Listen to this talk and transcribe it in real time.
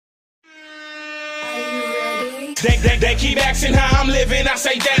They keep asking how I'm living, I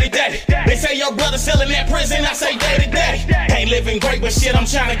say daddy, daddy. They say your brother still in that prison, I say daddy, daddy. Ain't living great, but shit, I'm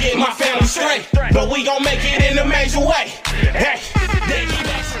trying to get my family straight. But we gon' make it in a major way. Hey, they keep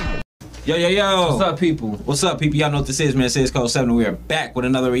asking. Yo. What's up, people? What's up, people? Y'all know what this is, man. It says Kode 7. We are back with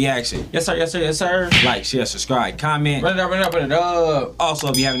another reaction. Yes, sir. Yes, sir. Yes, sir. Like, share, subscribe, comment. Run it up. Also,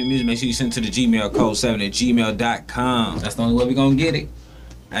 if you have any music, make sure you send it to the Gmail, kode7@gmail.com. That's the only way we gonna get it.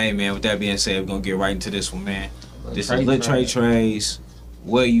 Hey, man, with that being said, we're gonna get right into this one, man. This Trey is Lil Trey Trey's.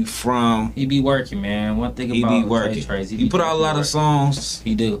 Where you from? He be working, man. One thing about He be working. Trey Trey's, He put out a lot of songs.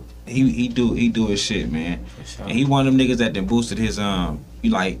 He do. He do his shit, man. Sure. And he one of them niggas that then boosted his you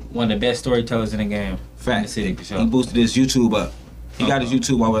like one of the best storytellers in the game. fact. In the city, for sure. He boosted his YouTube up. He got his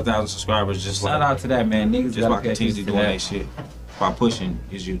YouTube over 1,000 subscribers. Just shout out to that, man. Niggas just by continuing doing that shit by pushing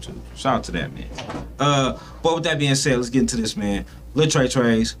his YouTube. Shout out to that, man. But with that being said, let's get into this, man. Lil Trey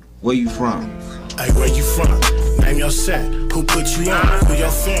Trey's. Where you from? Hey, where you from? Name your set. Who put you on? Who your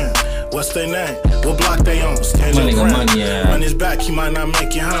fan? What's their name? What block they on? Stand your ground. Run his back, he might not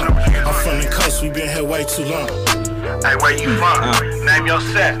make it home. I'm from the coast, we been here way too long. Hey, where you from? Name your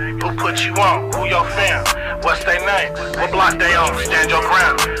set. Who put you on? Who your fan? What's their name? What block they on? Stand your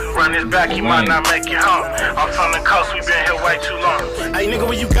ground. Run his back, he might not make it home. I'm from the coast, we been here way too long. Hey, nigga,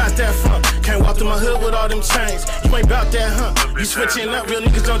 where you got that from? Can't walk through my hood with all them chains. You ain't bout that, huh? You switching up, real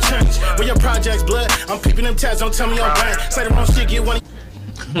niggas don't change. Where your projects, blood? I'm peeping them tats, don't tell me your bang. Say the wrong shit, get one.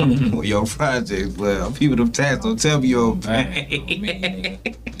 Your projects, blood. I'm peeping them tats, don't tell me your bang.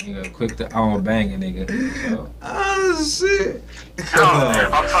 Nigga, quick to on bang a nigga. So. Oh, shit.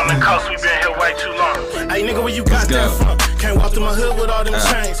 I'm from the coast, we been here way too long. Hey, nigga, where you got that from? Can't walk through my hood with all them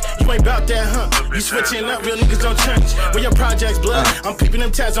chains. You ain't bout that, huh? You switching up, real niggas don't change. Where your projects, blood? I'm peeping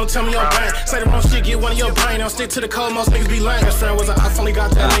them tats, don't tell me your bang. Say the wrong shit, get one of your brain. Don't stick to the code, most niggas be lame. Best friend was I finally got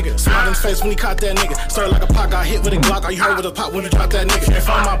that nigga. Smiled in his face when he caught that nigga. Started like a pot, got hit with a Glock. All you heard with a pop when you dropped that nigga. If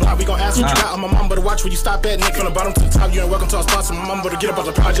I'm on my block, we gon' ask what you got on my mom, but watch where you stop at, nigga. From the bottom to the top, you ain't welcome to our spots. So my mom better get up on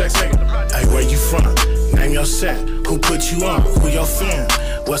the projects, nigga. Hey, where you from? Name your set. Who put you on? Who your fan?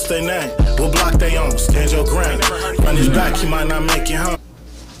 What's their name? What block they on? Stand your ground. Run his back, he might not make it home.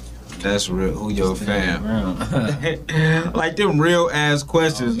 That's real. Who your fam? Like them real ass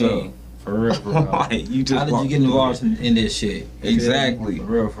questions, though. For real, for real. Like, you just how did you get involved in this shit? Exactly. For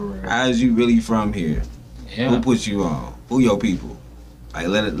real, for real. How is you really from here? Yeah. Who put you on? Who your people? Like,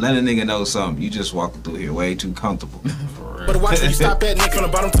 let a nigga know something. You just walking through here way too comfortable. But watch where you stop at, nigga. From the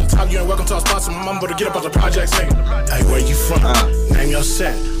bottom to the top, you ain't welcome to our spots. So my mom better get up on the projects, nigga. Hey, where you from? Name your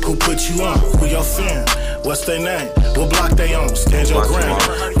set. Who put you on? Who your fan? What's their name? What block they on? Stand your ground.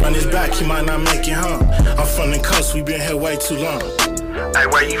 Run his back, he might not make it home. I'm from the coast, we been here way too long. Hey,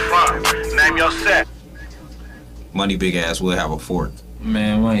 where you from? Name your set. Money big ass will have a fork.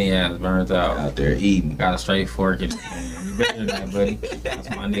 Man, money ass burnt out there eating. Got a straight fork. And you better than that, buddy. That's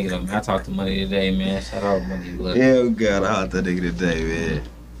my nigga though, man. I talked to Money today, man. Shout out Money. Blood. Yeah, God, I hopped that nigga today, man.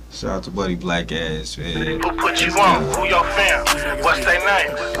 Shout out to Buddy Black ass, man. Who put you on? Who your fam? What's their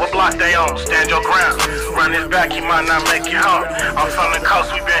name? What block they on? Stand your ground. Run his back, he might not make it home. I'm from the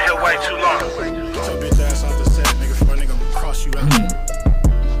coast, we been here way too long. Get your bitch ass off the set, nigga. For a nigga, I'ma cross you out.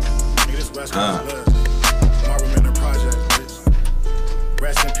 Nigga, this West Coast love. Marvin in the project, bitch.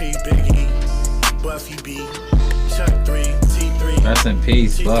 Rest in peace, Big E. Buffy B. Chuck 3, T3. Rest in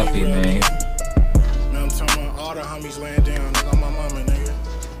peace, Buffy, man. I'm talking about all the homies laying down, nigga. On my mama, nigga.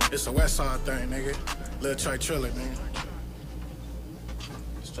 It's a West Side thing, nigga. Lil Trey Triller, nigga.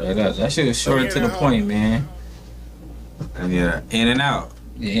 Straight up. That shit was short to the point, man. And yeah, in and out.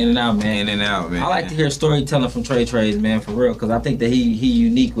 Yeah, in and out, man. In and out, man. I like to hear storytelling from Trey Trey's, man, for real, because I think that he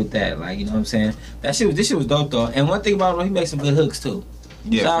unique with that. Like, you know what I'm saying? This shit was dope, though. And one thing about him, he makes some good hooks, too.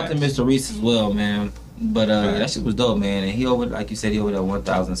 Yeah, shout out to Mr. Reese as well, man. But that shit was dope, man. And he over, like you said, he over there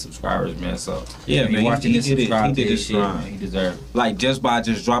 1,000 subscribers, man. So yeah, man, watching this, he did his shit, man. He deserved it. Like just by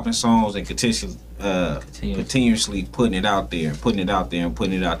dropping songs and continuously putting it out there,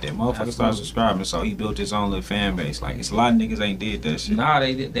 motherfuckers start subscribing. So he built his own little fan base. Like it's a lot of niggas ain't did that shit. Nah,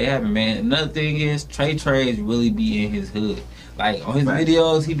 they haven't, man. Another thing is Trey Trey's really be in his hood. Like on his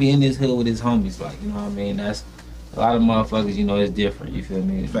videos, he be in his hood with his homies. Like you know what I mean? That's a lot of motherfuckers, you know, it's different, you feel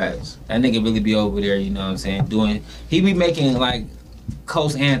me? Facts. That nigga really be over there, you know what I'm saying, he be making, like,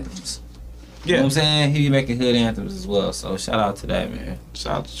 coast anthems. Yeah. You know what I'm saying? He be making hood anthems as well, so shout out to that, man.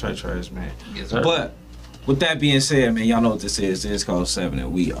 Shout out to Trey Trey's, man. Yes, sir. But, with that being said, man, y'all know what this is. This is Kode 7,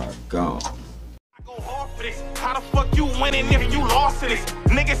 and we are gone. How the fuck you winning if you lost in this?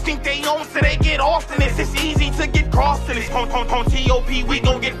 Niggas think they own, so they get off in this. It's easy to get crossed in this. On TOP, we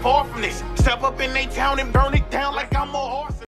gon' get far from this. Step up in they town and burn it down like I'm a horse.